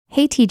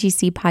Hey,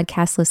 TGC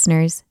podcast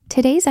listeners.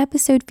 Today's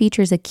episode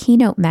features a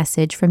keynote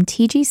message from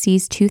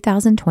TGC's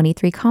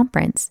 2023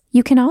 conference.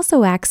 You can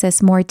also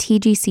access more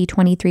TGC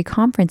 23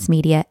 conference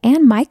media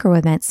and micro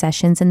event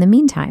sessions in the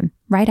meantime,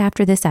 right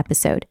after this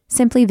episode.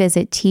 Simply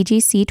visit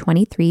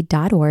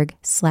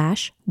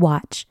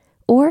tgc23.org/watch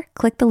or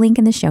click the link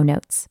in the show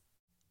notes.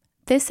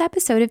 This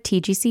episode of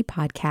TGC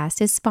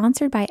Podcast is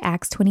sponsored by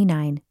Acts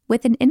 29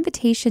 with an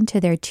invitation to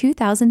their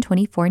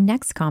 2024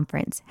 Next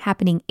Conference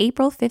happening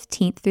April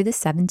 15th through the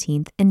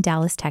 17th in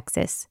Dallas,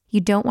 Texas.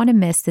 You don't want to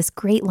miss this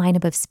great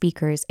lineup of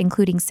speakers,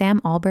 including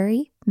Sam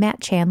Albury,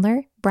 Matt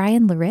Chandler,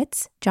 Brian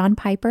Laritz, John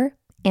Piper,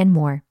 and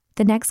more.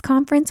 The Next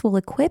Conference will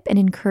equip and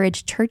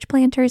encourage church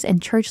planters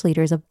and church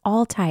leaders of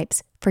all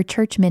types for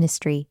church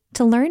ministry.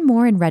 To learn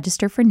more and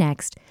register for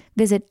Next,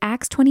 visit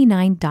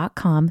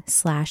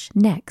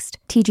acts29.com/next.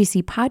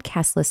 TGC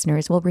podcast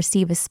listeners will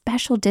receive a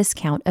special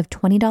discount of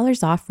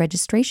 $20 off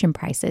registration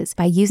prices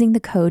by using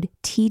the code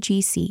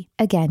TGC.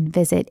 Again,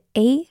 visit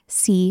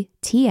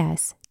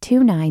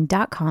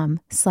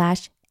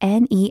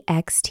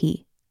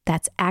acts29.com/next.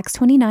 That's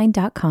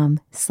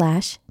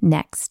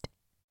acts29.com/next.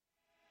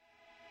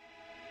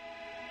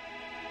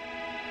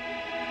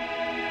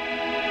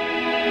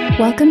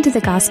 Welcome to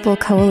the Gospel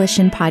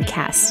Coalition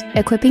podcast,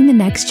 equipping the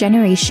next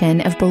generation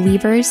of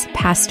believers,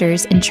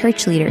 pastors, and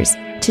church leaders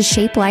to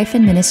shape life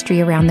and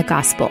ministry around the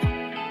gospel.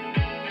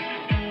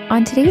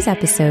 On today's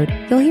episode,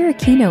 you'll hear a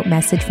keynote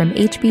message from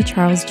H.B.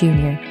 Charles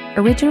Jr.,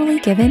 originally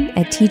given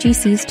at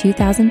TGC's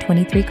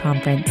 2023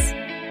 conference.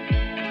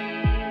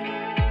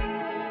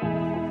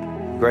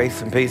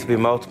 Grace and peace be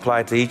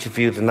multiplied to each of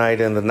you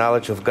tonight in the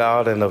knowledge of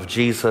God and of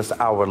Jesus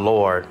our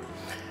Lord.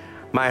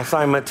 My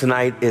assignment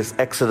tonight is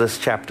Exodus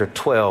chapter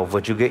 12.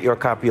 Would you get your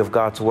copy of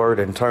God's Word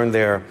and turn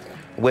there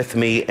with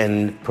me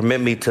and permit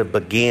me to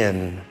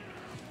begin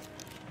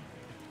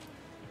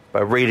by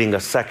reading a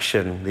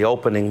section, the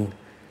opening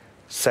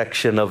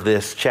section of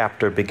this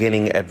chapter,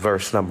 beginning at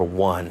verse number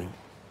 1.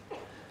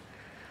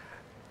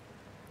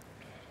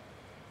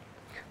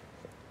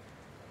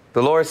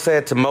 The Lord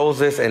said to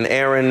Moses and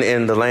Aaron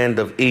in the land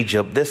of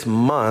Egypt, "This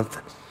month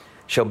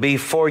shall be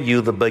for you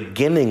the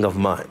beginning of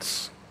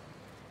months.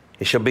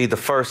 It shall be the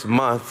first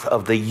month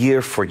of the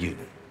year for you.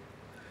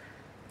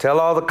 Tell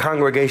all the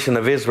congregation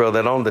of Israel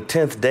that on the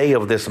 10th day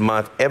of this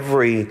month,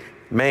 every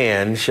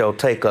man shall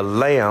take a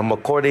lamb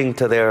according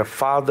to their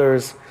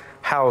father's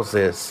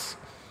houses,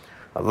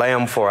 a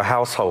lamb for a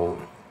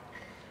household.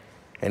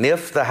 And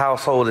if the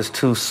household is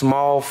too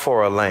small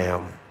for a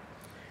lamb,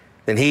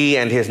 then he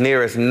and his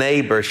nearest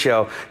neighbor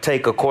shall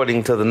take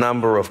according to the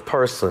number of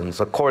persons,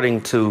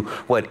 according to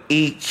what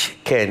each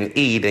can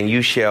eat, and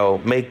you shall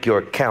make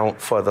your count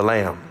for the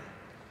lamb.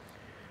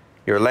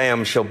 Your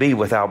lamb shall be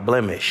without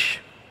blemish,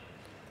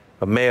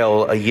 a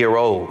male a year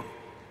old.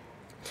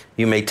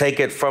 You may take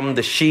it from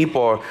the sheep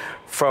or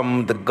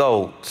from the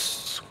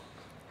goats,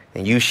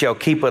 and you shall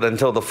keep it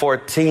until the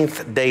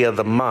 14th day of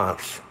the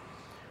month,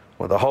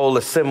 when the whole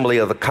assembly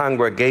of the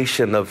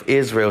congregation of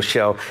Israel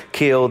shall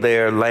kill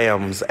their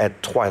lambs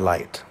at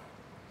twilight.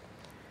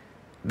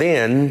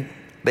 Then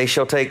they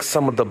shall take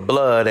some of the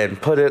blood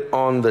and put it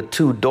on the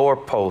 2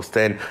 doorposts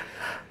and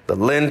the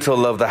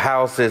lintel of the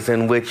houses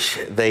in which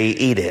they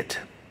eat it.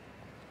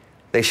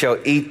 They shall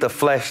eat the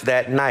flesh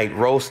that night,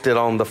 roasted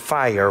on the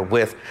fire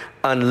with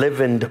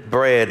unleavened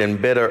bread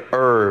and bitter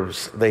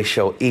herbs. They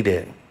shall eat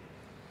it.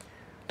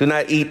 Do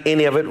not eat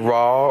any of it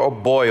raw or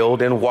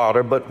boiled in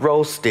water, but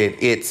roast it,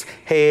 its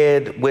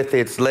head with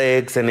its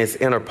legs and its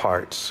inner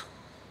parts.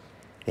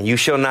 And you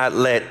shall not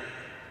let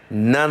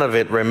none of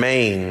it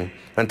remain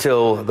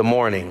until the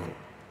morning.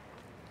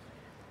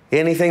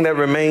 Anything that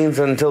remains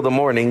until the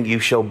morning you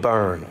shall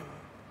burn.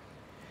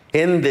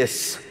 In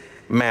this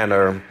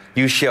manner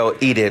you shall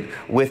eat it,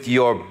 with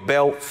your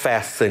belt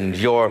fastened,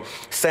 your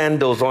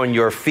sandals on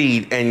your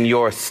feet, and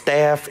your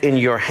staff in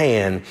your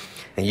hand,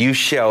 and you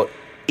shall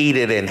eat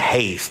it in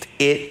haste.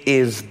 It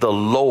is the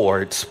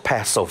Lord's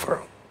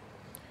Passover.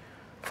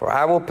 For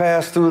I will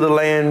pass through the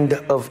land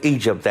of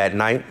Egypt that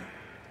night,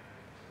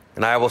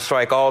 and I will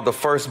strike all the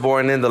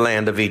firstborn in the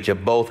land of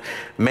Egypt, both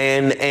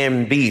man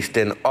and beast,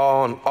 and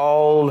on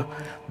all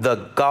the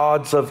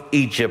gods of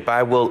Egypt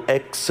I will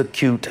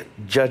execute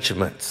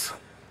judgments.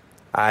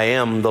 I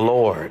am the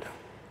Lord.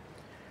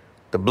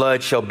 The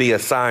blood shall be a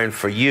sign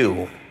for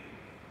you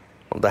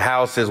on the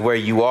houses where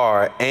you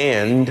are,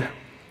 and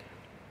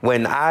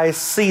when I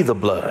see the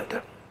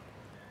blood,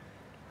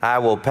 I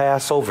will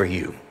pass over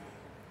you,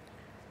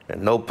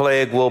 and no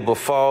plague will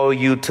befall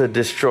you to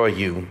destroy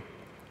you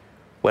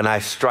when I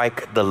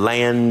strike the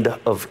land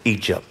of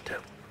Egypt."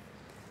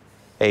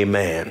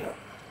 Amen.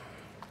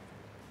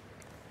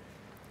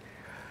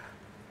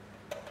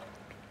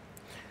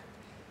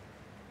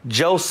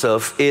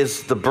 Joseph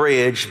is the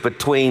bridge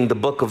between the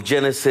book of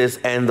Genesis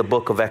and the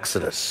book of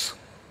Exodus.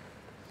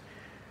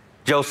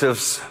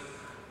 Joseph's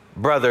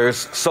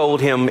brothers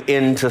sold him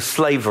into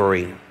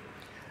slavery,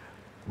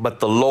 but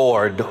the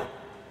Lord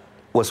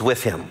was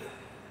with him.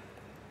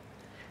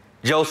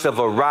 Joseph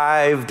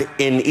arrived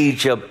in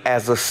Egypt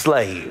as a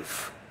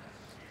slave.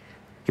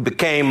 He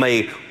became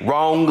a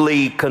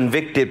wrongly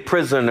convicted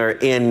prisoner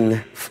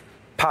in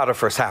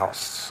Potiphar's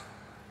house.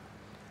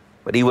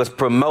 But he was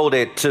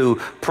promoted to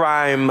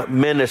prime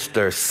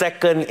minister,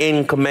 second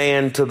in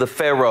command to the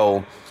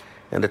Pharaoh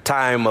in a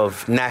time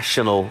of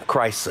national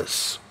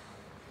crisis.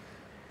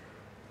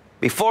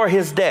 Before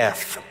his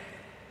death,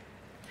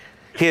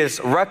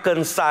 his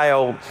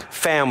reconciled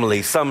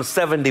family, some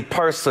 70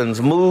 persons,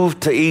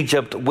 moved to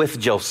Egypt with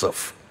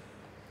Joseph.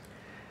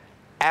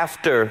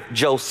 After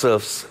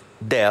Joseph's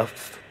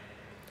death,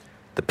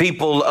 the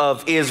people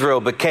of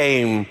Israel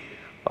became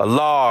a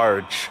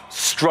large,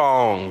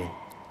 strong,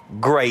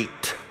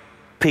 great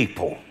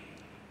people.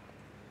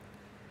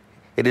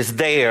 It is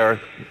there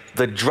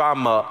the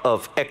drama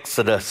of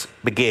Exodus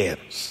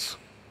begins.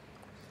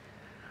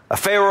 A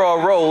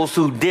Pharaoh arose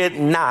who did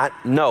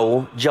not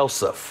know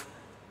Joseph.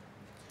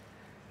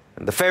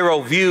 And the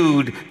Pharaoh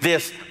viewed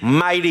this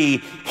mighty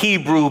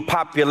Hebrew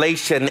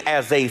population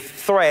as a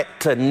threat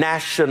to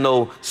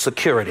national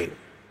security.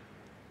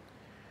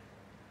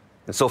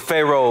 And so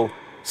Pharaoh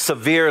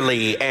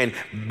severely and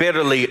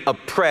bitterly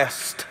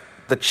oppressed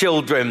the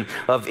children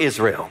of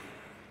Israel.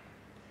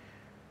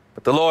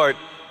 But the Lord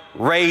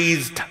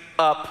raised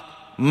up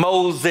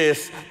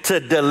Moses to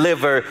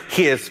deliver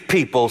his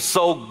people.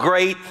 So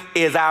great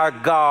is our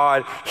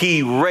God,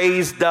 he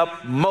raised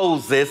up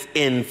Moses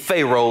in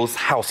Pharaoh's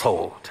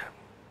household.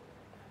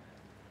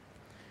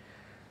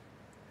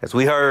 As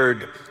we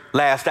heard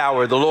last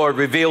hour, the Lord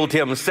revealed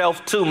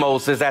himself to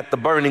Moses at the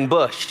burning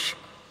bush,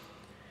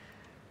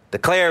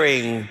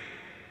 declaring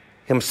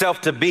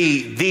himself to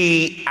be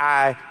the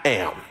I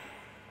am.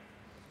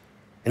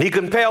 And he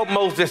compelled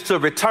Moses to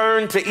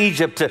return to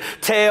Egypt to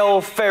tell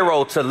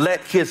Pharaoh to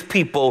let his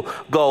people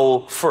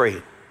go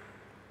free.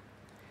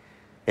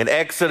 In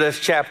Exodus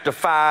chapter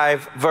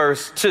 5,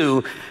 verse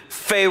 2,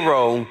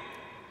 Pharaoh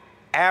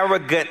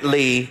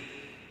arrogantly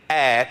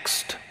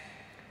asked,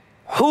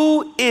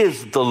 "Who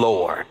is the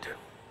Lord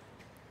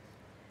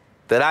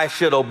that I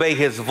should obey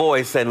his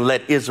voice and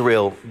let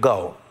Israel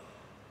go?"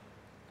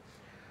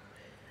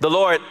 The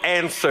Lord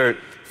answered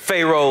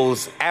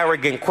Pharaoh's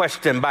arrogant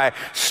question by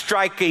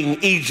striking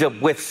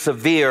Egypt with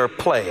severe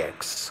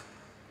plagues.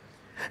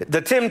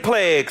 The 10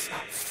 plagues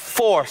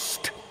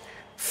forced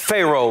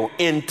Pharaoh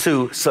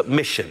into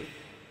submission.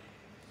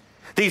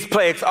 These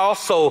plagues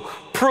also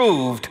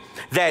proved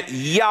that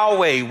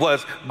Yahweh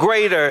was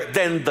greater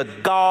than the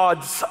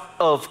gods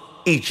of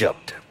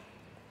Egypt.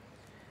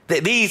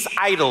 That these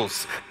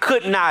idols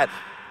could not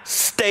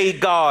stay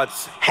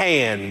God's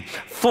hand,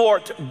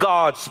 thwart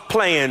God's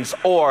plans,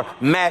 or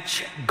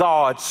match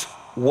God's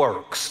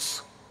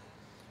works.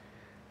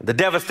 The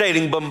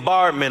devastating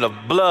bombardment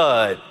of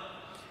blood,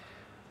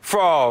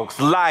 frogs,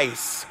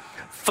 lice,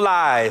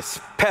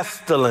 flies,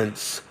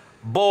 pestilence,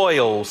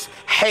 boils,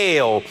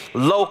 hail,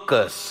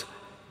 locusts,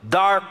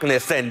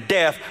 darkness, and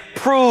death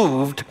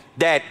proved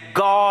that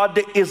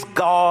God is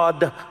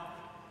God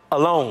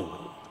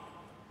alone.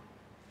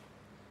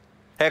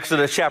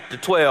 Exodus chapter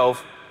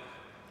 12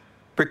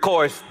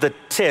 records the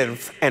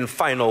 10th and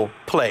final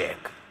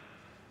plague.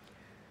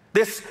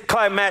 This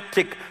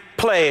climactic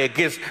plague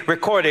is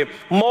recorded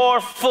more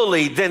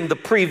fully than the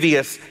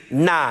previous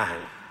 9.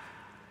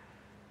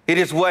 It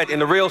is what, in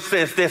the real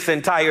sense, this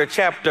entire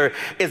chapter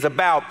is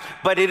about,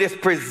 but it is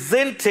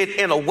presented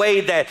in a way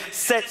that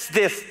sets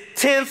this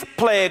 10th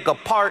plague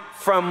apart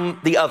from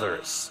the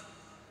others.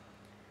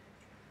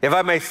 If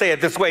I may say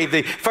it this way,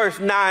 the first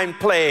 9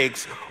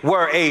 plagues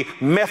were a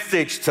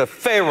message to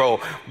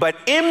Pharaoh, but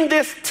in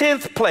this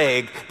 10th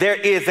plague, there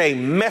is a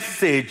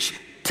message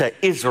to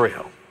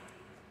Israel.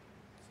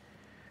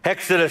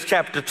 Exodus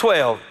chapter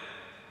 12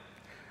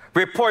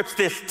 reports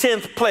this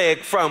 10th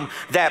plague from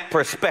that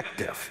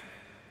perspective.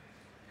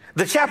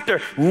 The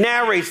chapter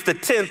narrates the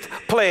 10th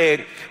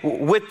plague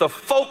with the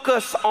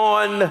focus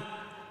on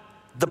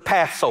the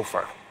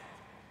Passover.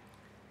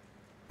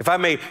 If I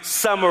may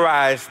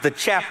summarize the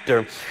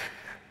chapter,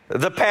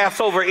 the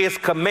Passover is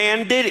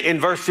commanded in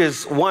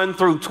verses 1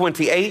 through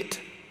 28.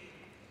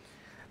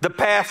 The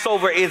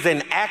Passover is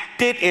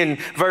enacted in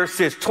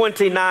verses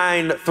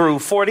 29 through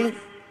 40.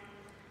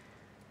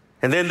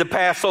 And then the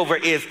Passover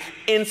is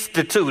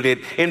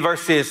instituted in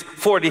verses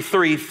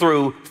 43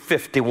 through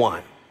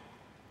 51.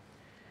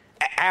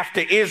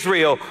 After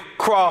Israel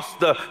crossed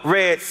the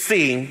Red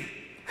Sea,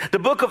 the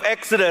book of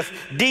Exodus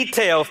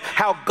details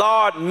how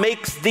God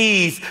makes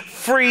these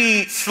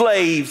free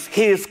slaves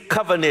his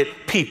covenant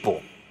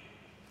people.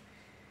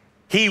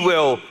 He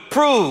will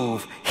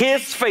prove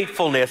his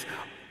faithfulness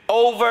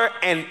over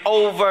and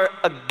over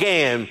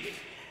again,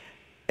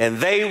 and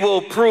they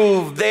will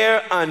prove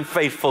their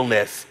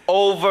unfaithfulness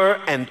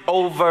over and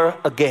over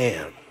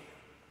again.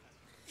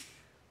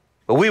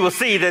 But we will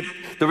see that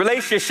the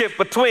relationship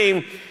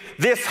between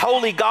this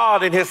holy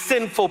God and his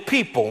sinful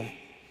people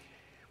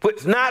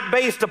was not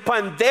based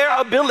upon their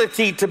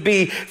ability to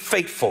be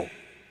faithful.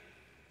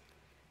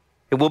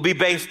 It will be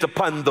based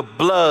upon the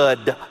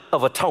blood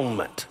of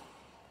atonement.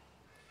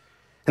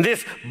 And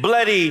this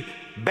bloody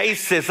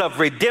basis of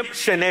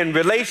redemption and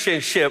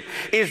relationship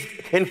is,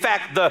 in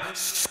fact, the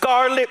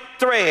scarlet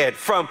thread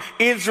from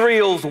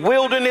Israel's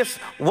wilderness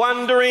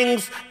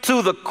wanderings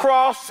to the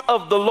cross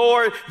of the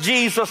Lord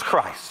Jesus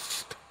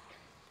Christ,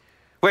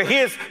 where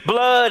his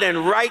blood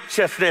and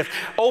righteousness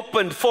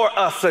opened for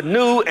us a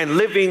new and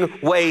living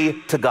way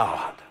to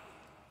God.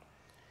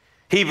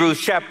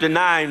 Hebrews chapter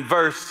 9,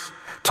 verse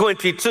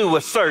 22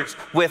 asserts,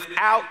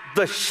 without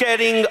the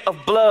shedding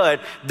of blood,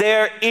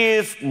 there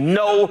is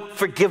no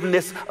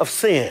forgiveness of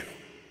sin.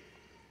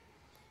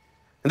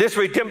 This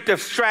redemptive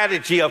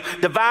strategy of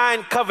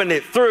divine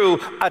covenant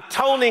through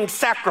atoning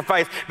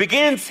sacrifice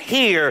begins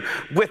here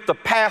with the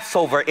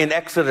Passover in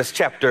Exodus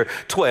chapter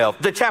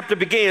 12. The chapter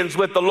begins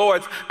with the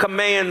Lord's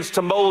commands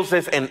to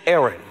Moses and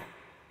Aaron.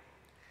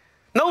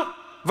 Note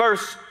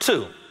verse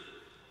 2.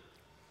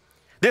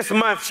 This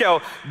month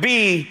shall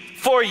be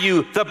for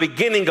you the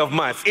beginning of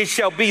months. It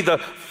shall be the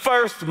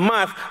first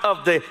month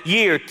of the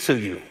year to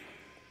you.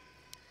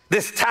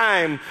 This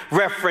time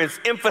reference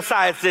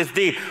emphasizes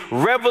the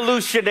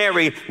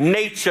revolutionary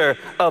nature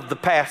of the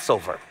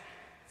Passover.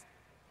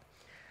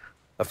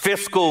 A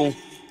fiscal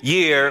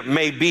year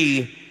may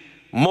be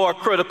more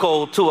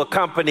critical to a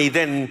company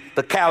than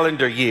the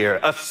calendar year.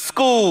 A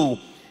school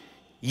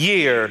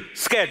year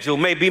schedule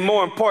may be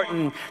more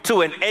important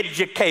to an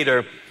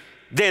educator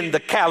than the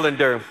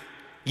calendar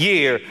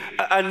year.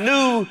 A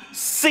new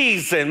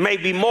season may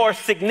be more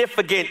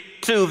significant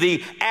to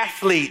the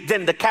athlete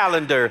than the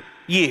calendar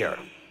year.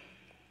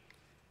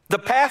 The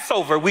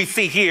Passover we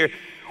see here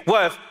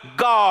was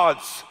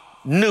God's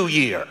new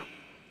year.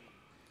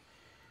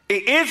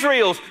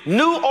 Israel's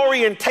new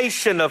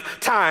orientation of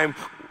time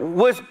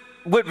would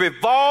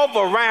revolve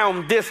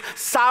around this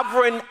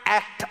sovereign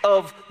act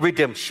of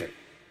redemption.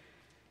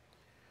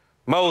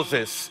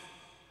 Moses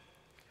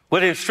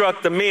would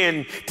instruct the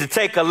men to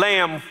take a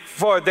lamb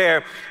for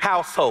their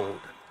household.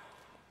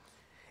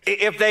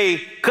 If they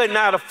could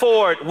not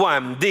afford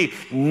one, the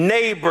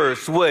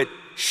neighbors would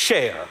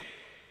share.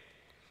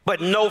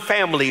 But no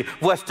family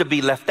was to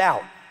be left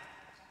out.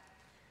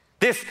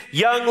 This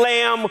young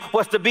lamb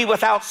was to be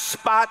without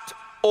spot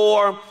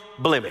or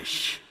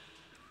blemish.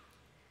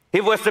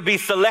 It was to be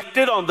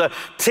selected on the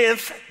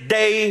 10th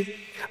day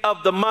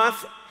of the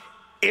month.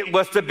 It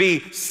was to be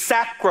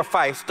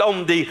sacrificed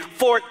on the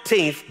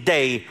 14th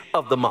day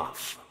of the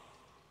month.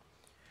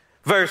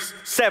 Verse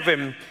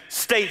 7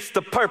 states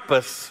the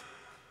purpose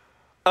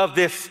of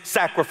this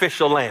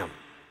sacrificial lamb.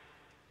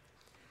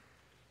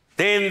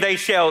 Then they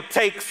shall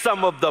take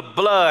some of the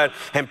blood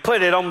and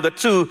put it on the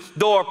 2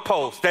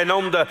 doorposts and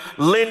on the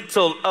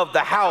lintel of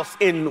the house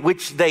in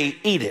which they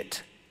eat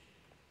it.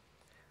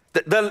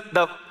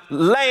 The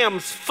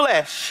lamb's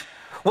flesh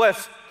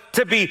was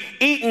to be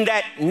eaten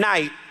that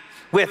night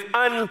with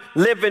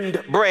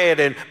unleavened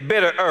bread and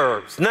bitter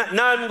herbs.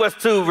 None was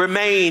to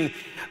remain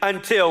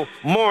until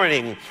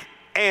morning.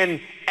 And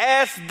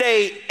as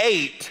they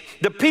ate,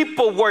 the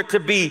people were to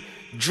be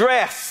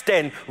dressed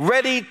and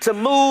ready to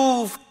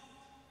move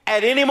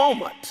at any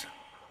moment.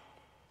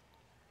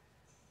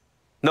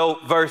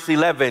 Note verse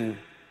 11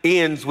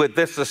 ends with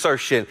this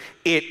assertion: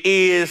 it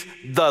is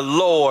the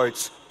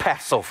Lord's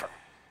Passover.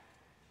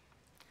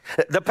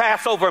 The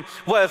Passover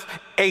was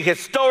a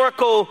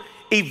historical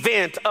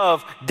event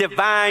of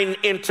divine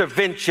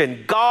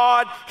intervention.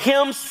 God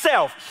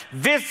himself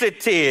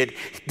visited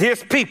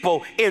his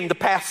people in the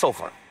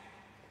Passover.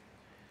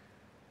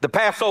 The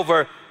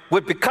Passover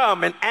would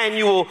become an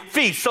annual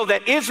feast so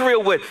that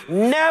Israel would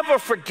never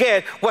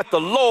forget what the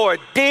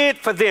Lord did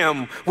for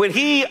them when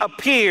he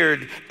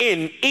appeared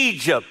in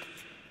Egypt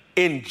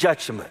in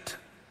judgment.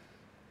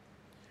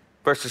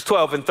 Verses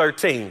 12 and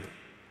 13.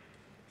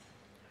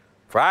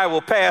 For I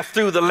will pass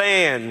through the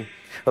land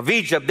of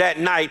Egypt that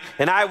night,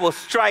 and I will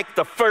strike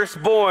the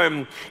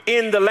firstborn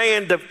in the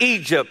land of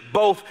Egypt,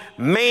 both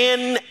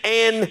man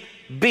and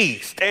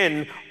beast.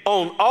 And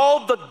on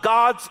all the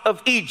gods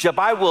of Egypt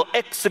I will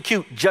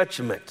execute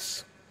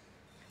judgments.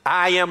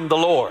 I am the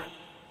Lord.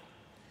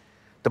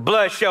 The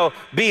blood shall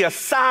be a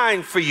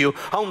sign for you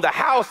on the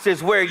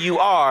houses where you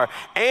are.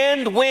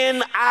 And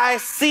when I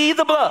see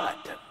the blood,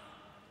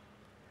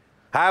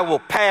 I will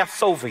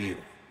pass over you.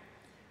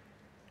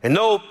 And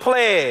no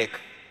plague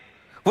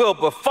will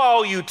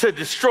befall you to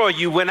destroy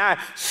you when I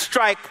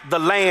strike the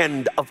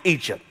land of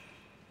Egypt.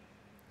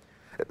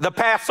 The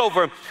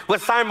Passover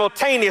was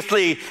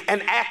simultaneously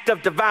an act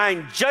of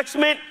divine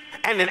judgment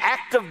and an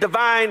act of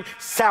divine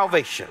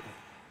salvation.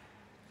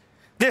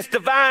 This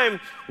divine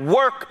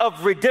work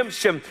of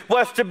redemption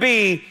was to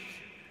be,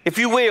 if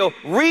you will,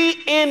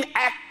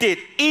 reenacted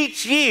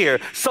each year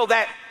so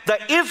that the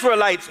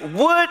Israelites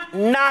would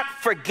not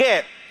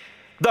forget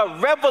the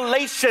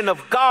revelation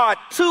of God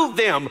to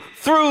them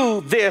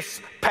through this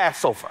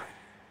Passover.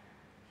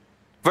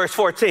 Verse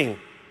 14.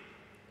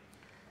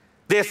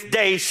 This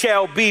day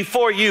shall be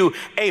for you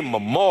a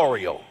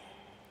memorial,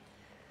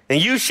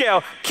 and you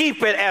shall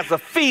keep it as a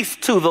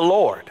feast to the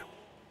Lord.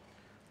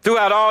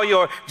 Throughout all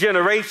your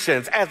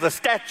generations, as a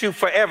statute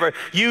forever,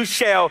 you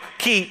shall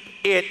keep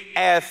it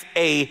as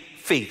a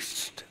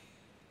feast.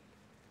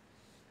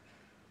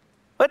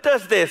 What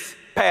does this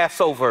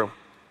Passover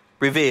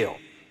reveal?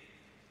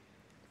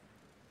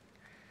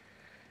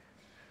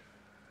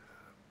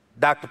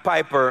 Dr.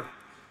 Piper,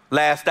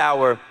 last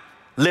hour,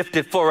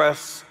 lifted for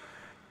us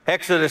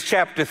Exodus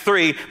chapter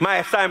 3. My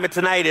assignment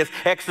tonight is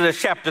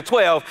Exodus chapter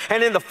 12.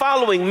 And in the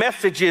following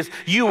messages,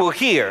 you will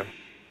hear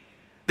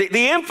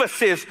the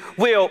emphasis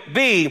will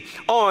be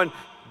on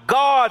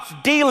God's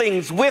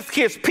dealings with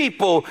his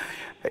people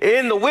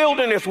in the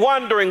wilderness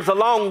wanderings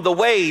along the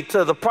way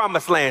to the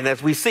promised land,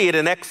 as we see it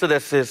in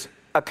Exodus's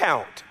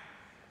account.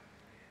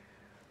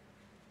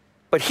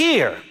 But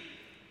here,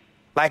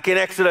 like in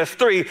Exodus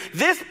 3,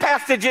 this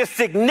passage is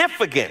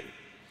significant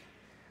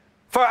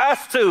for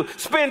us to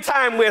spend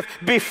time with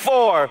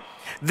before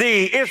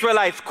the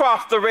Israelites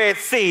crossed the Red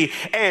Sea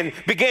and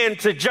began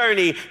to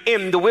journey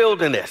in the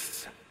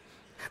wilderness.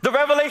 The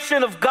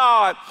revelation of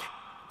God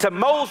to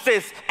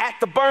Moses at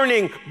the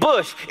burning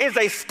bush is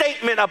a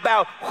statement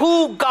about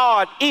who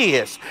God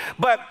is.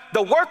 But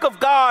the work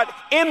of God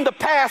in the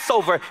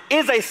Passover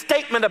is a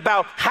statement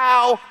about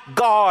how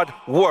God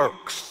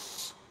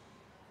works.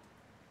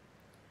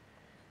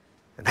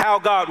 And how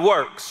God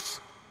works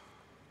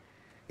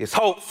is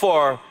hope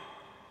for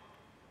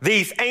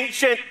these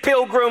ancient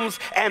pilgrims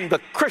and the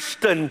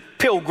Christian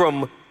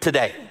pilgrim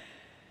today.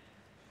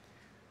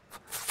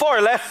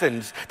 4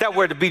 lessons that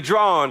were to be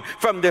drawn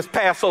from this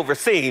Passover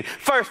scene.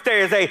 First,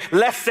 there is a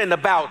lesson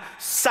about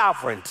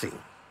sovereignty.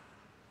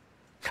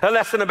 A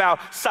lesson about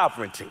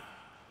sovereignty.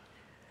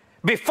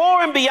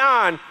 Before and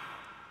beyond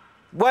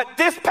what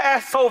this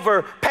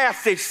Passover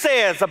passage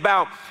says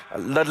about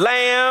the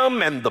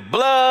lamb and the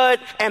blood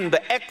and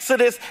the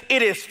Exodus,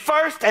 it is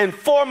first and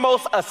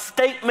foremost a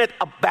statement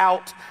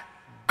about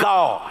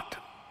God.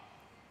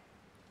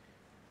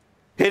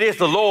 It is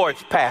the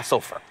Lord's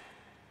Passover.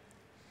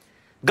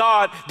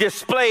 God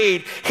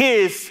displayed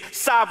his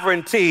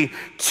sovereignty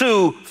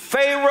to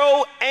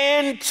Pharaoh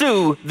and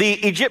to the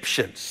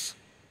Egyptians.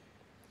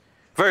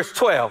 Verse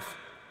 12,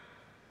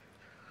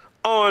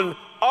 on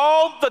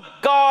all the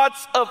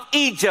gods of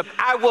Egypt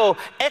I will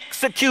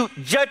execute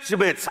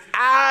judgments.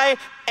 I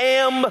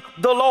am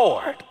the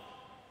Lord.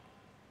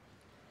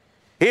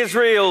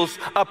 Israel's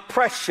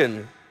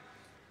oppression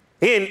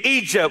in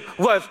Egypt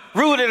was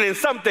rooted in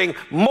something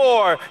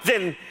more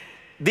than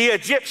the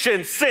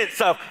Egyptian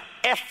sense of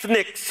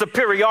ethnic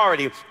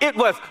superiority. It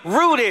was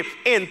rooted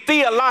in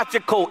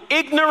theological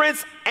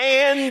ignorance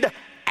and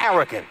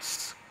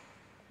arrogance.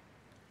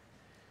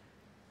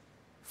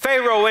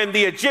 Pharaoh and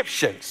the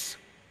Egyptians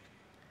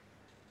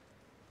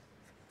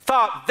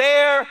thought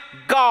their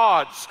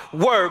gods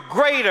were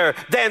greater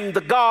than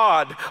the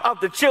God of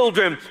the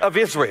children of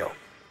Israel.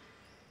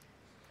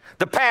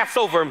 The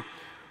Passover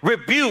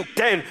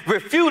rebuked and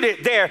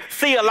refuted their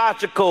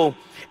theological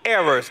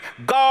errors.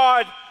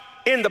 God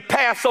in the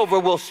Passover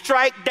will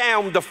strike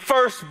down the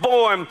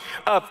firstborn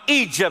of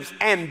Egypt,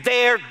 and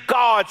their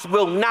gods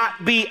will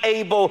not be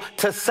able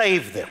to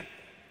save them.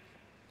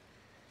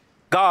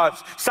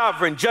 God's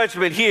sovereign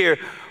judgment here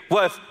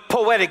was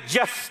poetic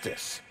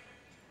justice.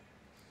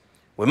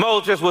 When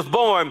Moses was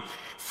born,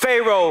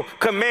 Pharaoh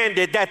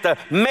commanded that the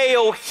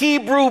male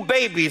Hebrew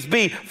babies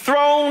be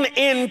thrown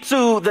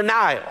into the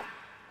Nile.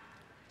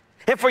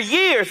 And for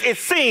years, it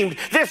seemed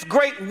this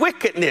great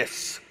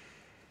wickedness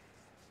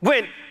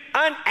went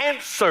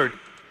unanswered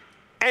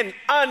and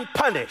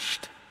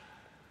unpunished.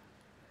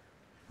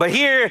 But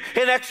here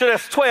in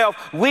Exodus 12,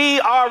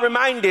 we are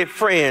reminded,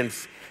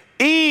 friends,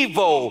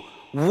 evil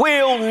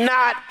will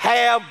not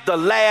have the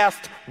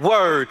last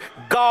word.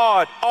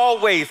 God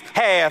always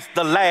has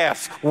the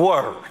last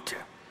word.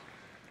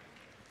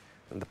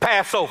 And the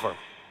Passover,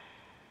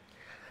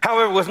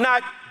 however, was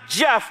not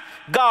just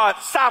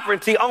God's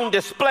sovereignty on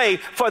display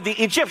for the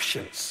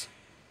Egyptians.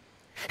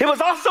 It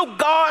was also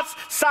God's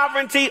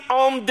sovereignty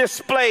on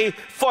display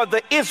for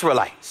the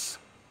Israelites.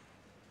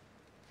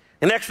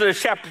 In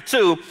Exodus chapter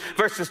 2,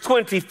 verses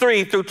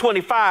 23 through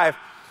 25,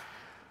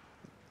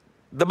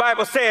 the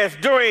Bible says,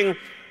 during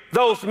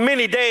those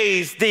many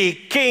days, the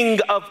king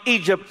of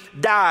Egypt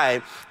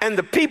died, and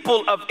the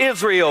people of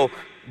Israel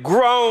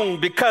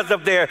groaned because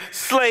of their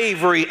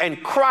slavery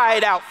and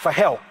cried out for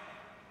help.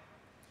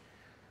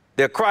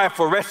 Their cry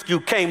for rescue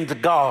came to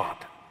God.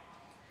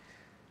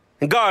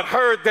 And God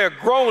heard their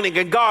groaning,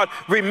 and God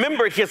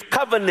remembered his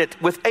covenant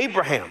with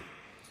Abraham,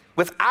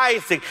 with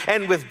Isaac,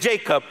 and with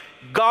Jacob.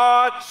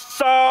 God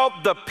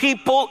saw the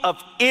people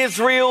of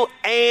Israel,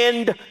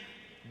 and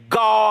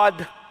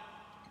God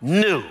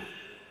knew.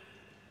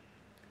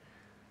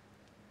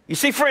 You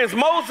see, friends,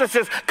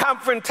 Moses'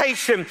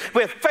 confrontation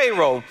with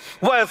Pharaoh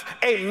was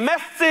a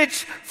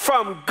message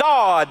from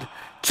God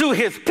to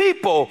his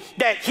people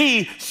that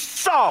he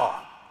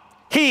saw,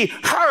 he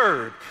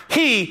heard,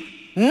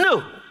 he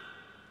knew.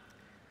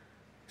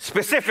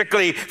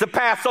 Specifically, the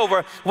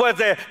Passover was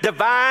a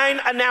divine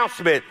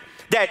announcement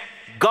that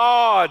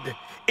God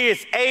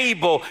is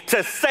able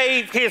to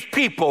save his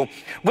people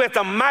with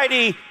a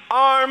mighty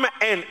arm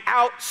and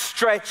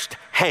outstretched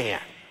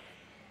hand.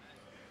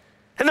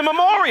 And the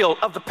memorial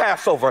of the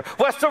Passover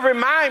was to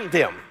remind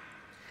them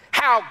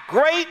how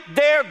great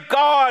their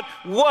God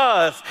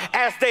was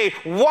as they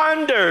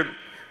wandered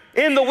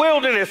in the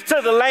wilderness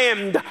to the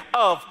land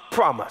of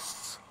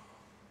promise.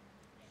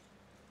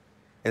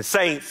 And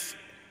saints,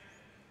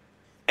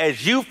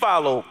 as you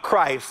follow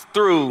Christ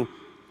through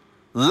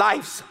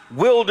life's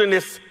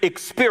wilderness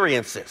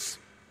experiences,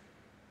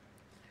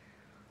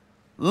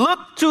 look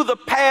to the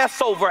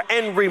Passover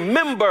and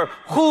remember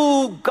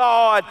who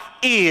God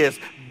is.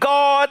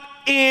 God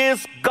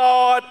is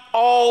God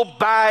all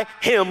by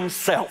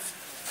himself.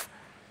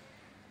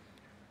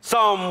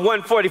 Psalm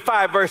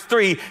 145 verse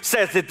 3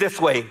 says it this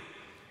way: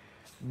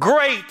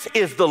 great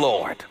is the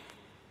Lord,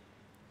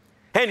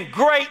 and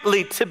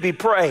greatly to be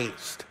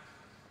praised,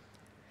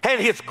 and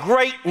his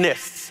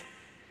greatness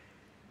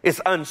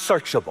is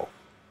unsearchable.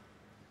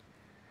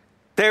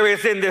 There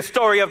is in this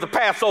story of the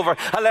Passover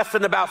a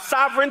lesson about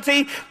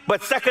sovereignty,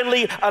 but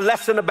secondly, a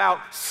lesson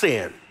about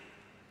sin.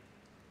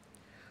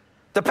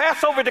 The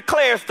Passover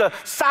declares the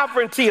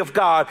sovereignty of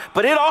God,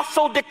 but it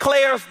also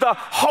declares the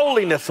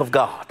holiness of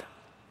God.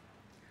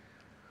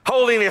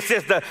 Holiness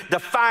is the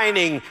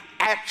defining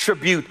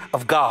attribute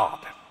of God.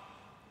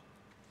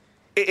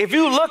 If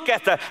you look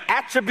at the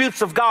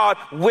attributes of God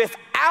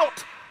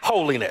without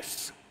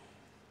holiness,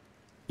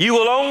 you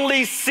will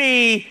only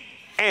see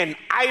an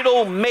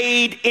idol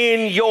made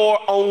in your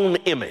own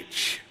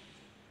image.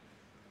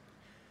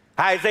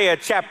 Isaiah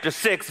chapter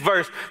 6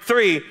 verse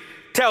 3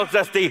 tells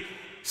us the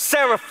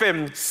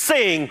seraphim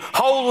sing,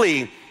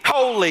 holy,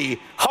 holy,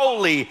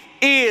 holy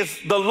is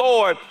the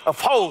Lord of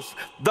hosts.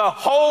 The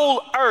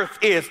whole earth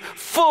is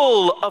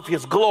full of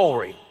his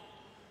glory.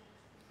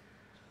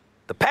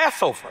 The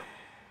Passover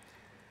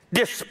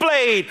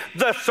displayed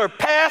the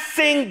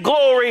surpassing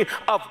glory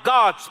of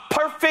God's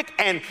perfect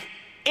and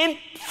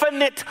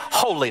infinite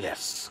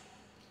holiness.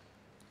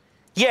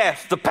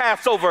 Yes, the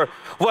Passover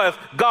was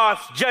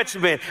God's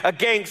judgment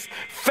against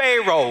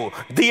Pharaoh,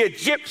 the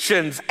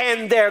Egyptians,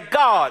 and their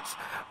gods.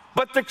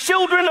 But the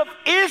children of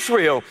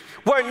Israel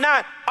were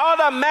not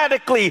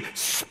automatically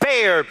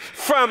spared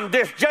from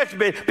this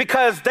judgment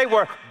because they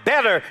were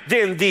better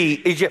than the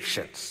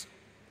Egyptians.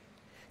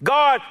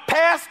 God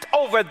passed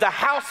over the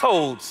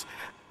households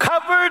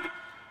covered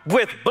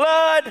with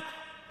blood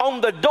on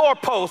the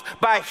doorpost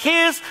by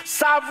his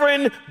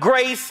sovereign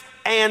grace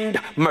and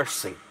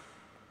mercy.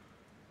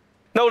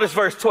 Notice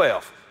verse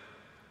 12.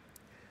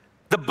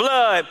 The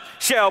blood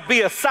shall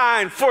be a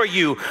sign for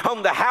you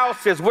on the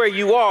houses where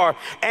you are,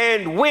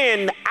 and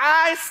when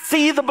I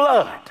see the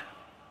blood,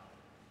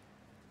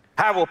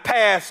 I will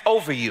pass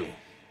over you,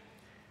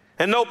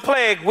 and no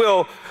plague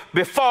will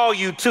befall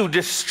you to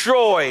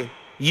destroy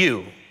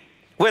you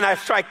when I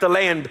strike the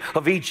land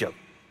of Egypt.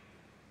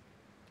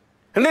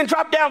 And then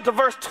drop down to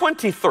verse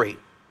 23.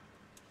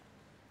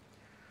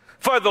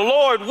 For the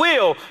Lord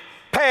will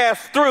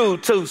pass through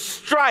to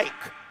strike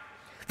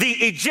the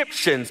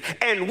Egyptians,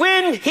 and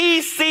when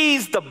he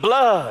sees the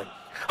blood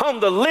on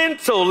the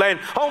lintel and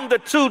on the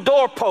two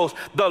doorposts,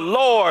 the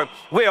Lord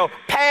will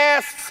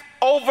pass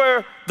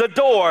over the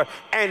door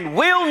and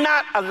will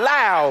not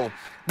allow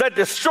the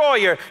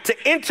destroyer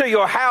to enter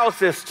your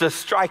houses to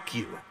strike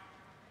you.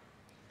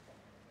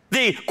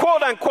 The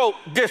quote-unquote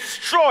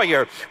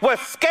destroyer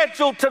was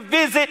scheduled to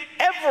visit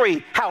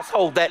every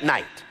household that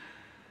night,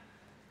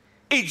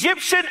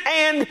 Egyptian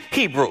and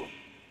Hebrew.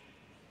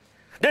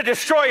 The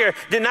destroyer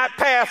did not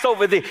pass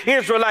over the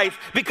Israelites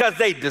because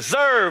they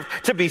deserved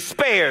to be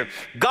spared.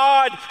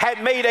 God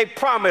had made a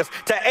promise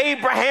to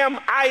Abraham,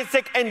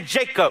 Isaac, and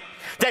Jacob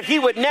that he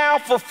would now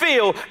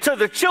fulfill to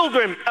the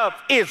children of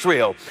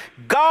Israel.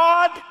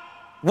 God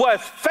was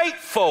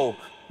faithful.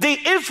 The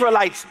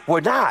Israelites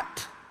were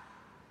not.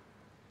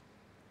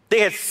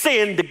 They had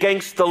sinned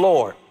against the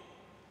Lord.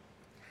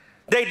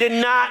 They did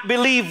not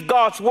believe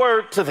God's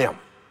word to them.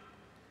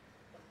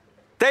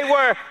 They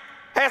were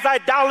as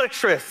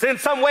idolatrous in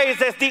some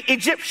ways as the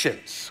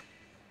Egyptians.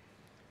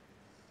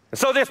 And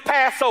so this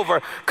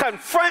Passover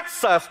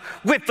confronts us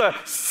with the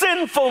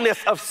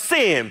sinfulness of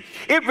sin.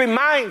 It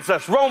reminds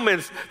us,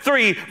 Romans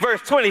 3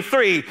 verse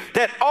 23,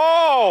 that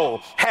all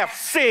have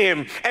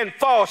sinned and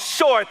fall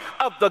short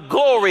of the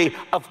glory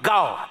of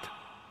God.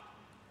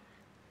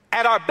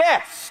 At our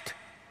best,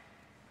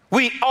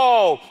 we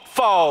all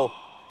fall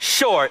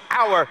short.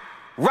 Our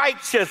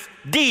righteous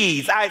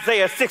deeds,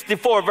 Isaiah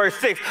 64 verse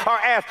 6, are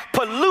as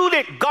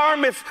polluted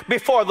garments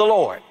before the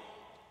Lord.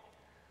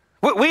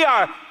 We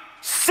are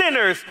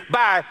sinners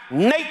by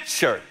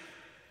nature,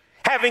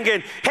 having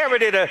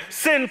inherited a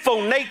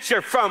sinful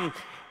nature from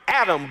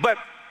Adam, but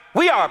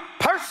we are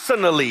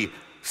personally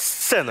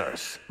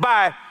sinners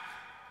by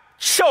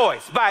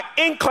choice, by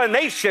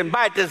inclination,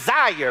 by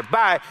desire,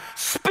 by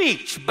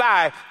speech,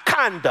 by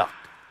conduct.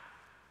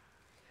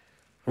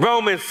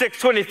 Romans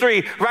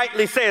 6:23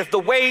 rightly says the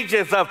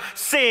wages of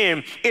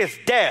sin is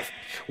death.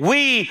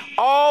 We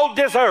all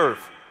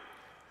deserve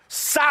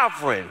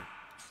sovereign,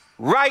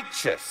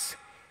 righteous,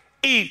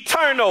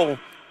 eternal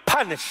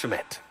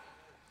punishment.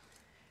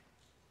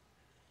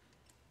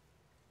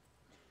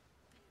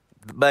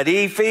 But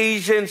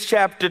Ephesians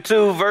chapter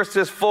 2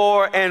 verses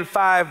 4 and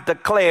 5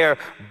 declare,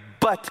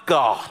 but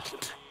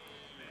God.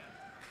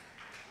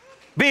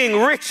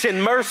 being rich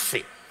in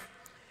mercy,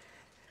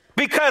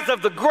 because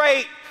of the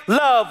great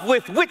love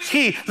with which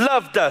he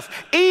loved us,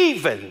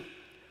 even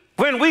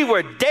when we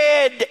were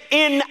dead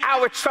in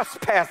our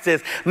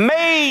trespasses,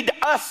 made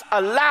us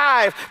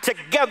alive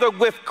together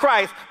with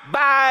Christ.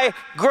 By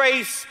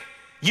grace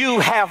you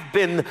have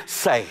been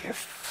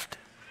saved.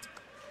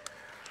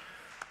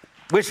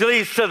 Which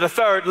leads to the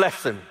third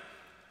lesson.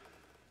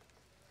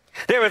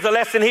 There is a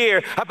lesson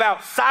here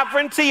about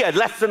sovereignty, a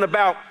lesson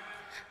about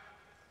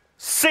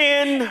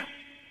sin,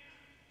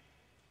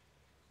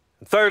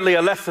 and thirdly,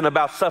 a lesson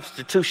about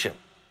substitution.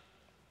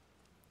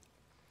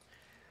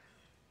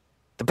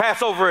 The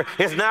Passover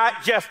is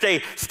not just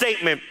a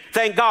statement,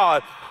 thank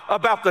God,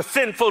 about the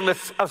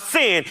sinfulness of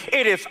sin.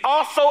 It is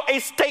also a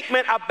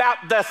statement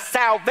about the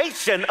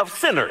salvation of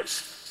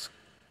sinners.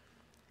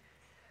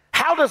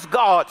 How does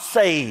God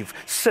save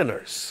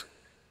sinners?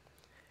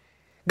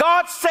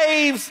 God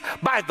saves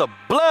by the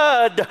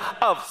blood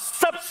of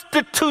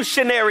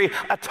substitutionary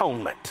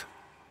atonement.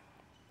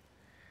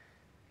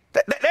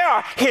 There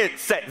are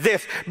hints at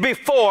this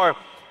before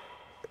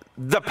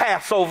the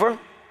Passover.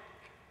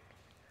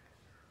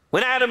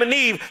 When Adam and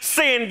Eve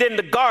sinned in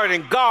the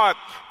garden, God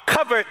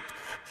covered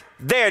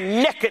their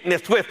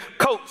nakedness with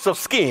coats of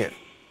skin.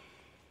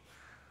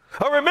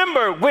 Or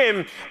remember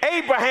when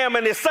Abraham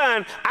and his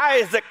son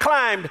Isaac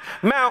climbed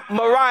Mount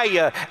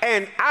Moriah,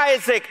 and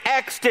Isaac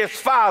asked his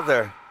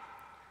father,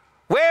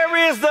 "Where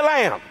is the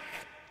lamb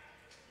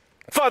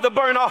for the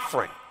burnt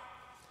offering?"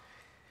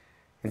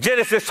 In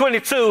Genesis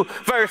 22,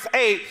 verse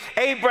 8,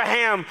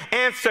 Abraham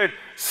answered,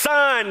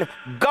 "Son,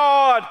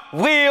 God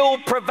will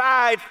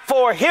provide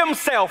for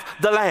himself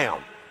the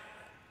lamb."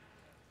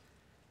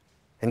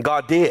 And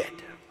God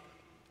did.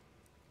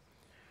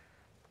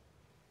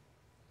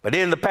 But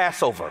in the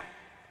Passover,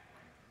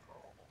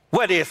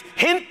 what is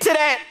hinted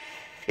at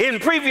in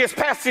previous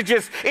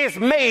passages is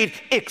made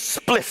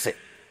explicit.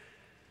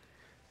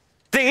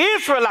 The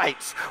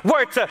Israelites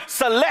were to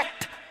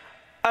select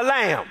a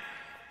lamb.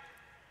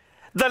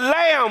 The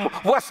lamb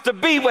was to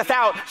be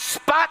without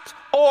spot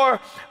or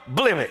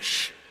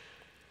blemish.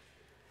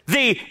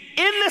 The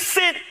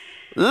innocent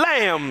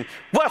lamb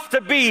was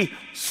to be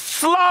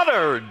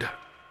slaughtered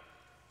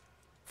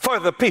for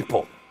the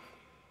people.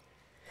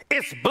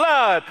 Its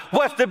blood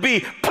was to be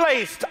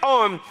placed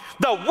on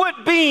the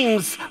wood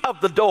beams of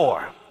the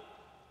door.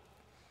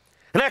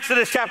 In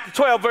Exodus chapter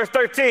 12, verse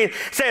 13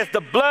 says,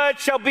 "The blood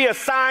shall be a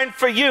sign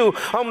for you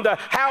on the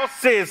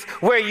houses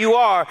where you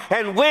are.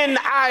 And when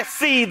I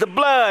see the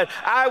blood,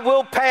 I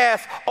will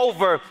pass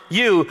over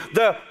you."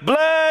 The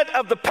blood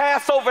of the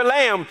Passover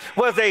lamb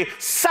was a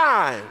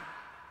sign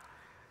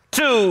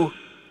to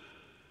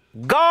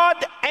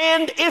God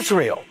and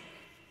Israel.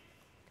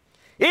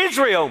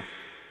 Israel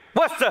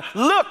was to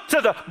look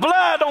to the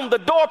blood on the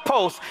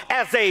doorpost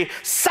as a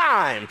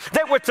sign.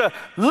 They were to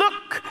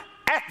look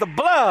at the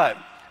blood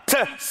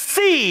to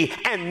see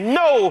and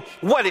know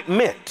what it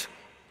meant.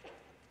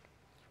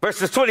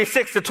 Verses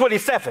 26 to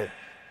 27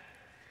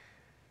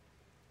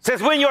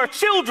 says, "When your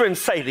children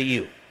say to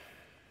you,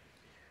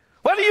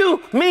 'What do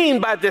you mean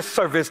by this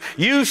service?'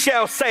 you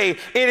shall say,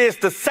 'It is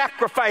the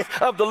sacrifice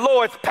of the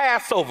Lord's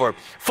Passover.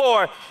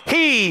 For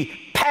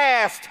he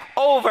passed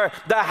over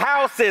the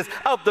houses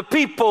of the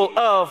people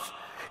of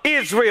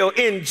Israel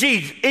in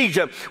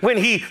Egypt when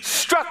he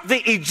struck the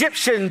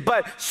Egyptians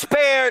but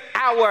spared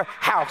our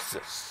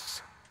houses.'"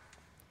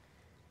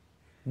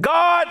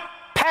 God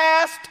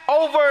passed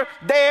over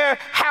their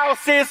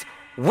houses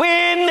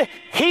when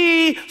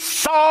he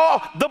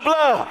saw the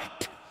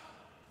blood.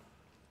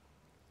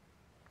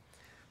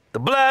 The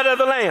blood of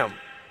the lamb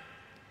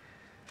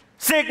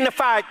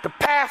signified the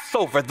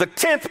Passover, the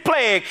 10th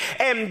plague,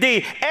 and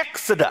the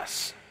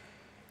Exodus.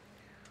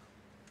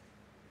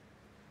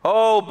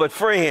 Oh, but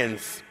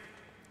friends,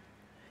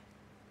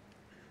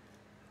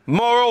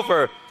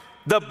 moreover,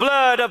 the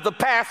blood of the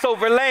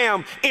Passover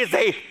lamb is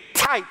a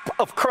type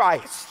of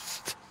Christ.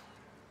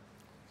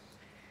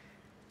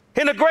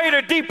 In a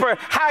greater, deeper,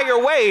 higher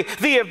way,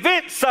 the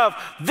events of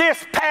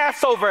this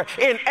Passover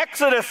in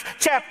Exodus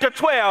chapter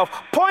 12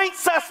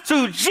 points us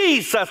to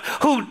Jesus,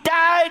 who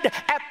died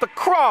at the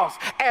cross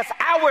as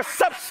our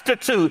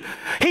substitute.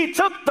 He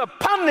took the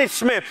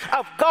punishment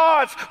of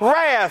God's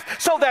wrath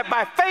so that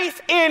by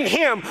faith in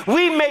him,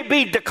 we may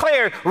be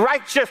declared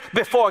righteous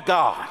before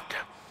God.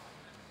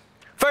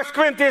 1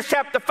 Corinthians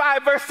chapter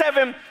 5, verse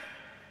 7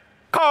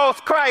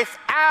 calls Christ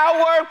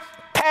our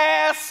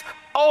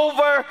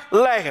Passover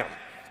lamb.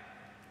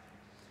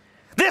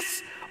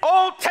 This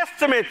Old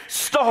Testament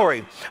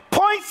story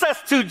points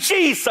us to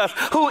Jesus,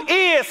 who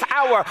is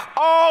our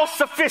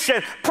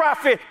all-sufficient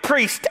prophet,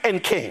 priest,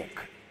 and king.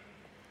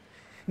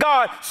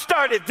 God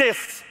started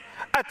this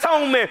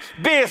atonement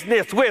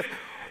business with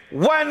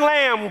one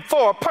lamb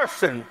for a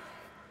person.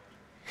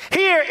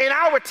 Here in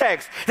our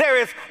text, there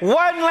is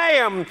one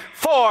lamb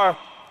for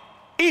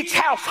each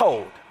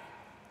household.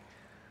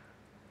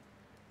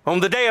 On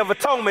the Day of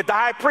Atonement, the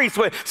high priest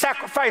would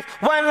sacrifice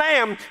one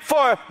lamb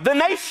for the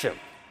nation.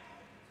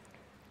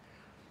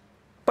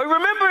 But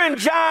remember in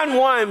John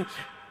 1,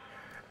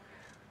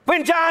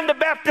 When John the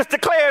Baptist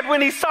declared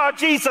when he saw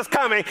Jesus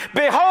coming,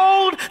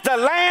 "Behold the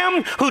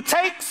Lamb who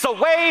takes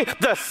away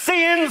the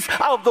sins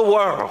of the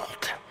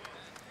world."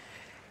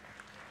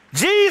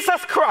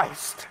 Jesus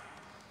Christ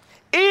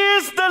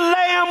is the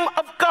Lamb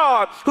of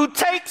God who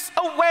takes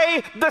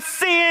away the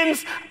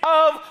sins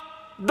of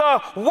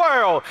the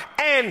world,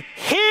 and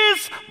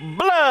his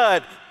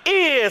blood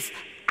is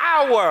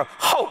our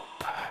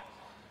hope.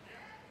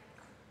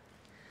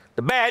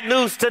 The bad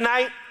news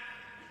tonight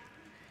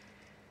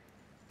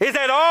is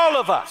that all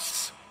of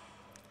us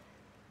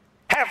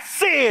have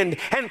sinned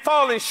and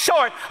fallen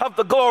short of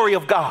the glory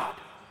of God.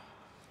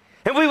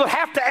 And we will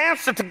have to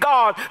answer to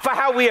God for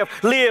how we have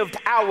lived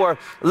our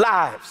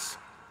lives.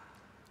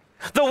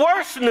 The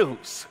worst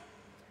news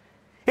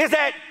is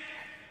that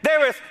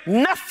there is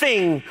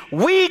nothing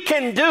we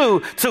can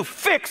do to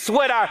fix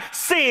what our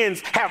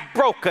sins have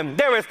broken.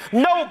 There is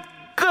no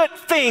good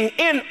thing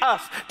in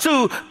us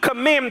to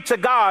commend to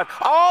God.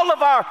 All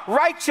of our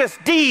righteous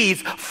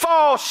deeds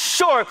fall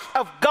short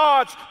of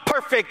God's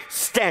perfect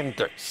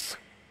standards.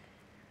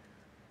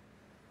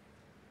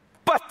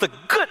 But the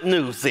good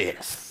news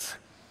is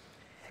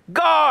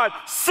God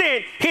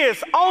sent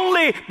his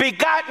only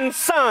begotten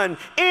Son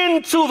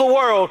into the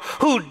world,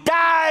 who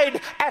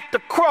died at the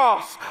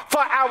cross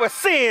for our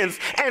sins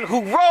and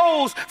who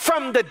rose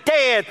from the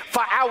dead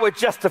for our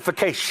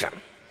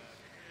justification.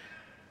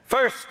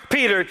 1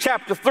 Peter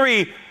chapter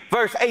 3,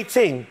 verse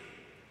 18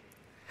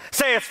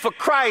 says, "For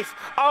Christ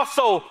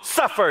also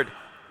suffered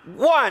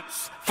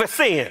once for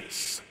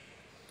sins,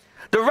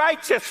 the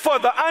righteous for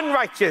the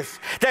unrighteous,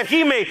 that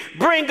he may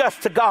bring us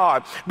to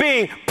God,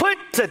 being put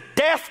to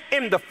death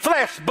in the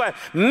flesh, but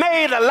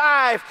made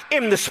alive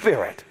in the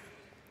spirit."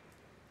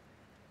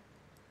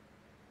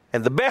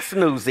 And the best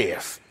news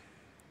is,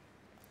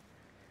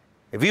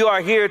 if you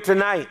are here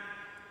tonight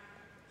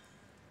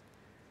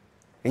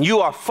and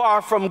you are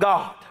far from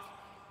God,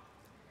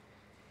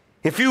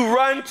 if you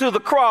run to the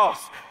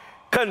cross,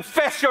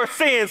 confess your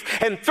sins,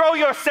 and throw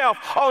yourself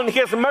on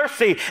his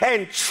mercy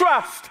and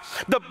trust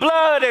the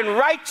blood and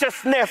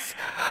righteousness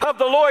of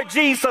the Lord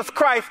Jesus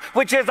Christ,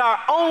 which is our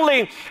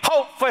only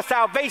hope for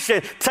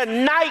salvation,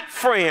 tonight,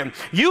 friend,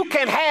 you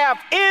can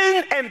have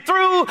in and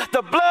through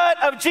the blood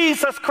of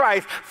Jesus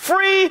Christ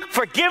free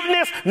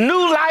forgiveness,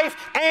 new life,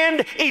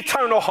 and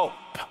eternal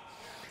hope.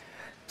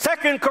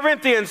 2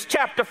 Corinthians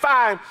chapter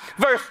 5,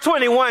 verse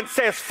 21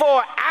 says,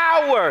 "For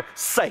our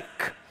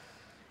sake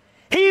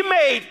he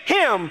made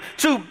him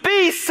to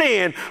be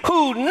sin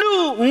who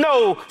knew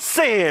no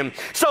sin,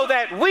 so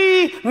that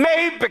we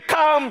may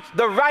become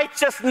the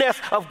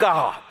righteousness of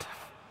God."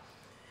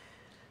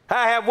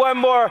 I have one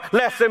more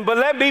lesson, but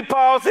let me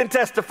pause and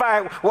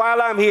testify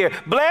while I'm here.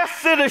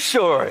 Blessed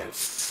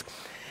assurance,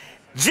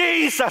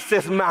 Jesus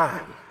is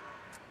mine.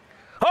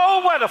 Oh,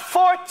 what a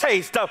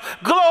foretaste of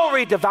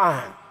glory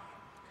divine.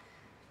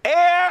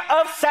 Heir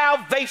of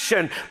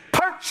salvation,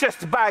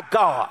 purchased by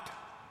God,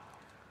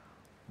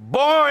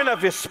 born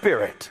of his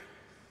spirit,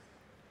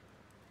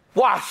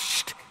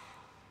 washed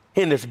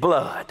in his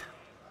blood.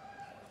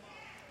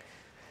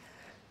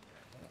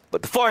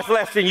 But the fourth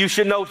lesson you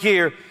should note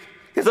here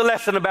is a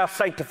lesson about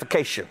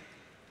sanctification.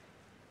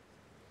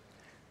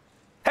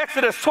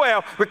 Exodus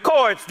 12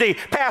 records the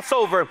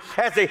Passover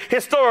as a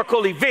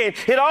historical event.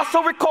 It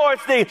also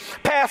records the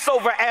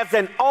Passover as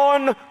an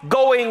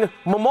ongoing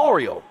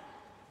memorial.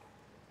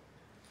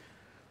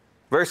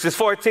 Verses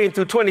 14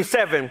 through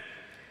 27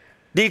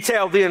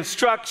 detail the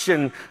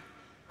instruction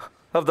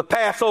of the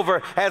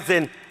Passover as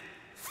a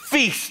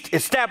feast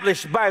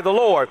established by the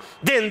Lord.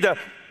 Then the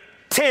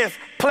 10th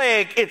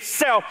plague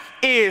itself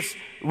is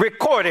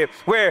recorded,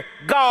 where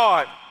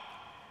God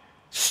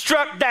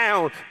struck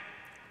down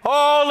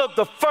all of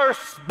the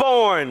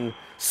firstborn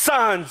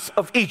sons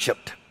of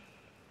Egypt.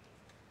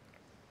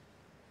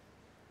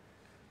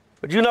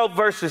 But you know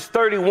verses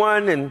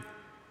 31 and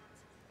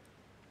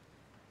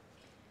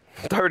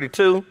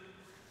 32?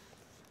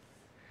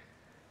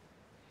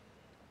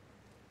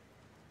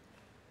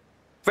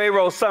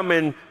 Pharaoh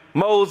summoned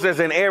Moses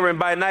and Aaron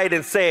by night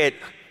and said,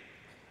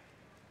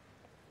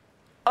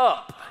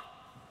 "Up,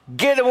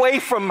 get away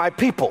from my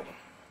people.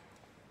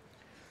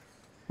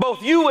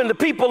 Both you and the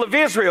people of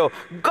Israel,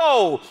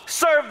 go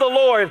serve the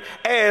Lord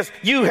as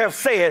you have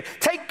said.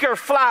 Take your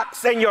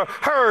flocks and your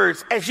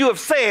herds as you have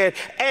said,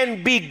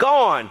 and be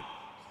gone."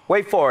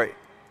 Wait for it.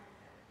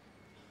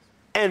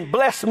 "And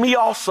bless me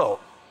also."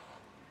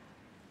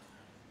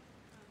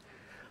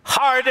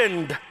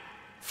 Hardened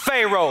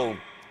Pharaoh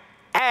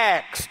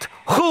asked,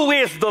 "Who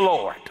is the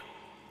Lord?"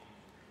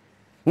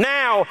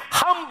 Now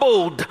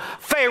humbled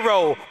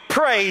Pharaoh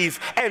prays,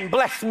 "And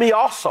bless me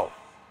also."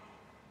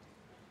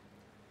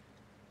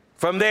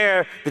 From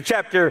there, the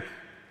chapter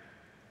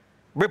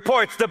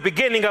reports the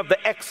beginning of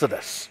the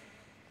Exodus.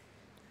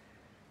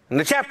 And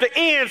the chapter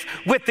ends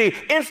with the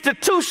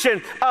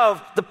institution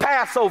of the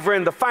Passover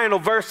in the final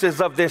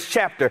verses of this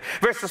chapter.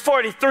 Verses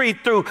 43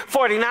 through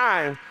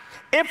 49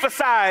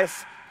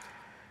 emphasize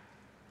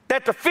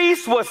that the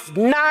feast was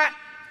not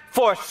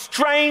for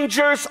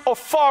strangers or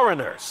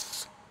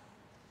foreigners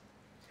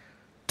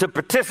to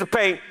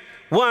participate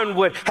one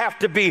would have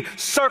to be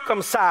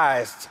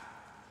circumcised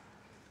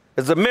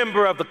as a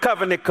member of the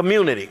covenant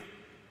community.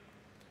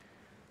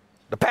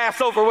 The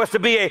Passover was to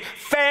be a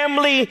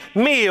family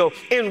meal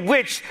in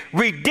which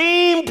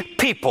redeemed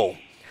people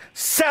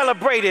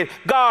celebrated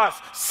God's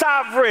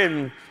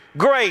sovereign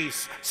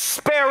grace,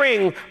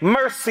 sparing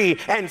mercy,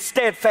 and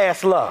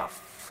steadfast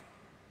love.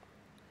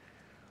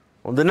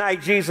 On the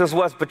night Jesus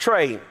was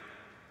betrayed,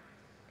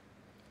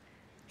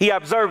 he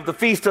observed the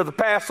feast of the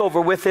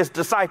Passover with his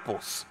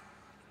disciples.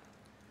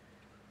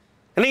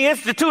 And he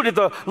instituted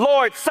the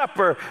Lord's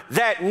Supper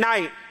that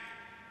night,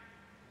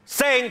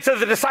 saying to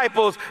the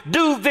disciples,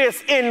 "Do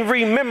this in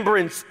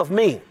remembrance of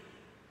me."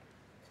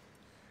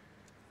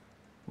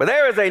 But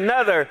there is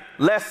another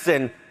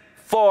lesson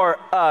for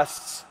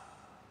us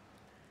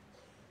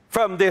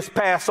from this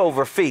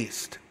Passover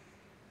feast.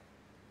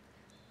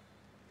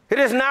 It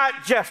is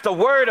not just a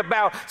word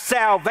about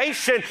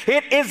salvation,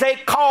 it is a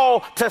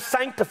call to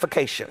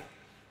sanctification.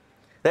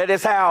 That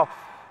is how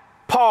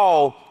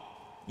Paul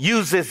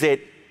uses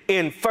it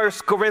in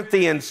 1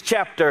 Corinthians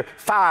chapter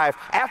 5,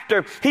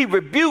 after he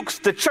rebukes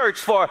the church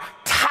for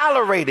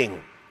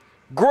tolerating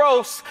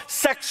gross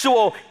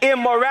sexual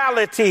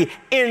immorality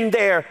in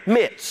their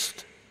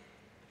midst.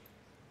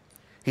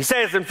 He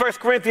says in 1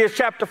 Corinthians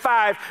chapter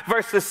 5,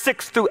 verses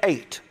 6 through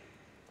 8,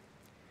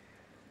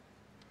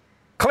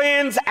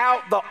 "Cleanse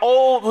out the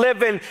old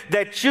leaven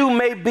that you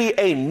may be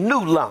a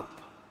new lump,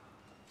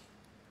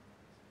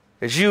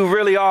 as you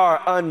really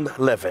are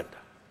unleavened.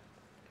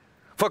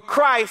 For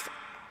Christ,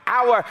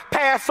 our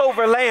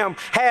Passover lamb,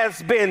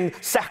 has been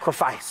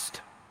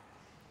sacrificed.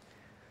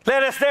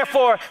 Let us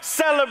therefore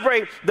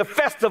celebrate the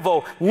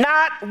festival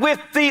not with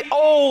the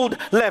old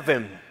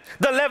leaven,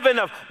 the leaven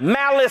of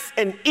malice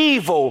and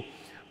evil,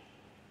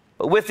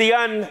 but with the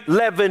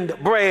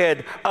unleavened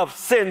bread of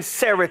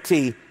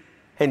sincerity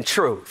and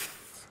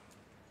truth."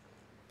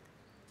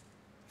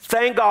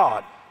 Thank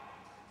God,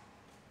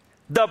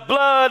 the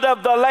blood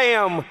of the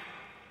Lamb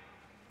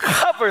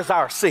covers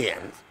our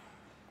sins.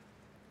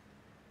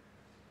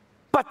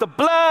 But the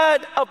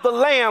blood of the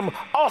Lamb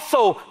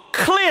also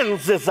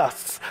cleanses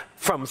us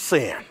from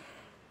sin.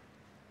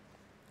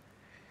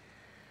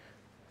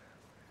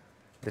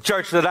 The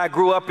church that I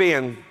grew up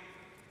in,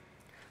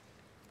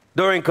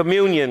 during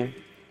communion,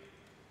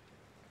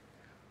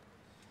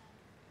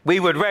 we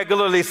would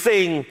regularly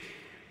sing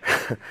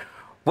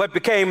what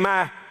became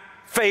my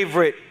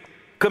favorite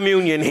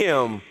communion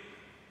hymn.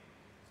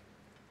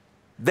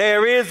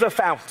 "There is a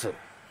fountain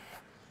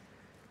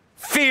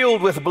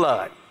filled with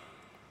blood,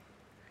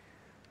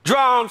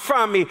 drawn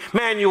from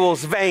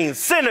Emmanuel's veins.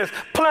 Sinners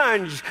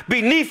plunge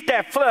beneath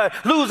that flood,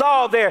 lose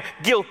all their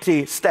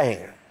guilty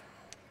stain.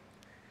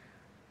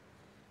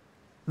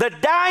 The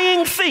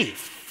dying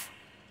thief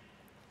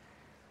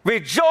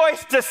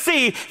rejoiced to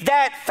see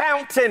that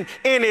fountain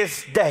in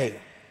his day.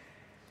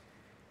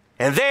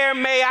 And there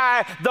may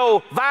I, though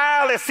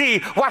vile as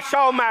he, wash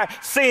all my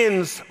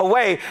sins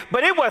away."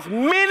 But it was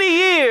many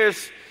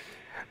years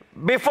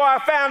before I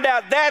found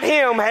out that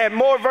hymn had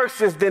more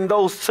verses than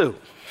those two.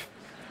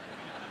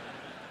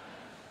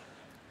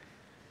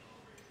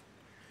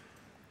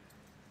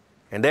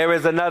 And there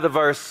is another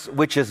verse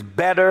which is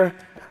better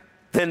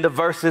than the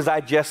verses I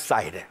just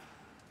cited.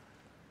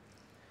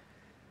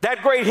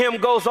 That great hymn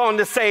goes on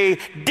to say,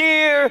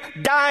 "Dear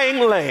dying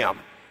Lamb,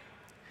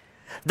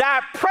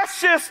 thy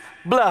precious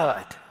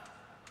blood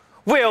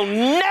will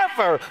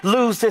never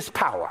lose its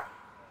power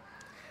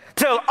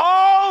till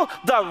all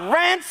the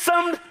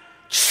ransomed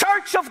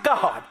church of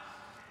God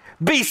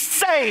be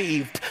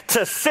saved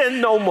to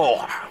sin no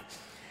more."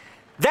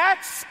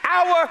 That's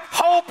our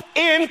hope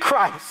in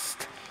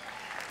Christ,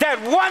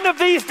 that one of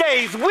these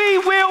days we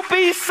will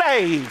be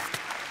saved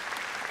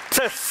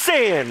to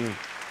sin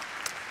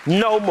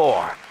no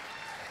more.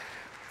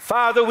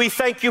 Father, we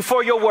thank you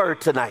for your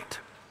word tonight.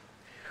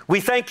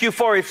 We thank you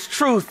for its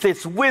truth,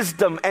 its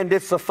wisdom, and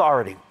its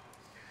authority.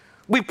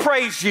 We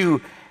praise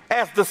you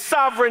as the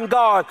sovereign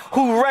God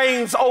who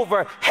reigns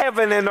over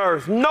heaven and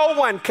earth. No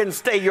one can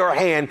stay your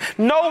hand.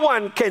 No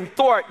one can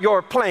thwart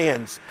your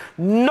plans.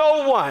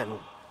 No one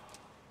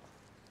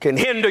can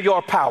hinder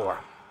your power.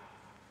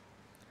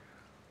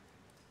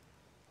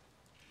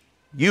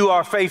 You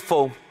are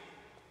faithful.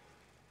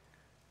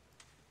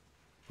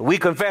 We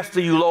confess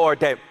to you, Lord,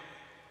 that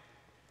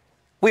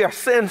we are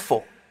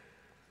sinful.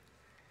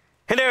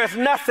 And there is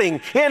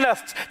nothing in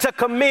us to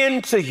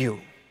commend to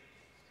you.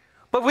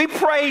 But we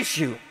praise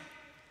you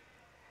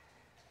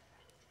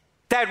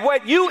that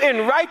what you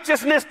in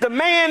righteousness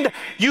demand,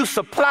 you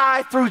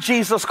supply through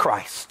Jesus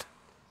Christ,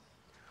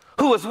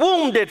 who was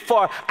wounded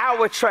for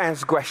our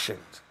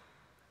transgressions,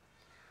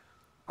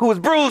 who was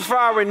bruised for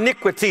our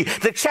iniquity.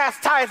 The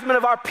chastisement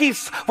of our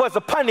peace was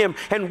upon him,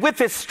 and with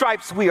his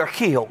stripes we are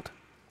healed.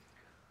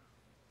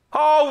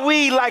 All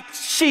we like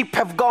sheep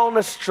have gone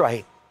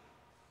astray.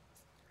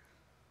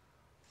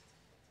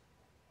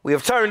 We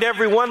have turned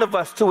every one of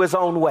us to his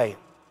own way.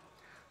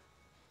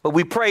 But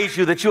we praise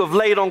you that you have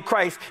laid on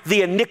Christ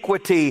the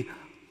iniquity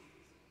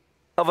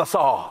of us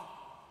all.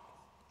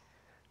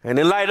 And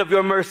in light of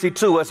your mercy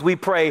to us, we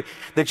pray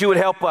that you would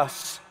help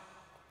us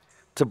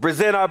to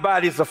present our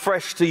bodies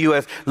afresh to you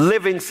as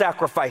living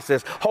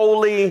sacrifices,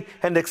 holy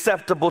and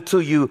acceptable to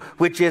you,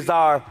 which is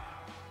our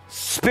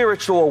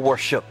spiritual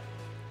worship,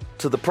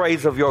 to the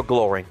praise of your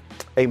glory.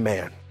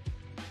 Amen.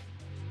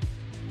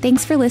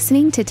 Thanks for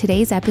listening to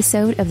today's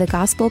episode of the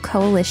Gospel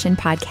Coalition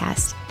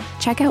podcast.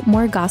 Check out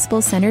more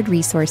gospel-centered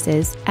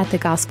resources at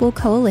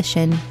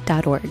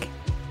thegospelcoalition.org.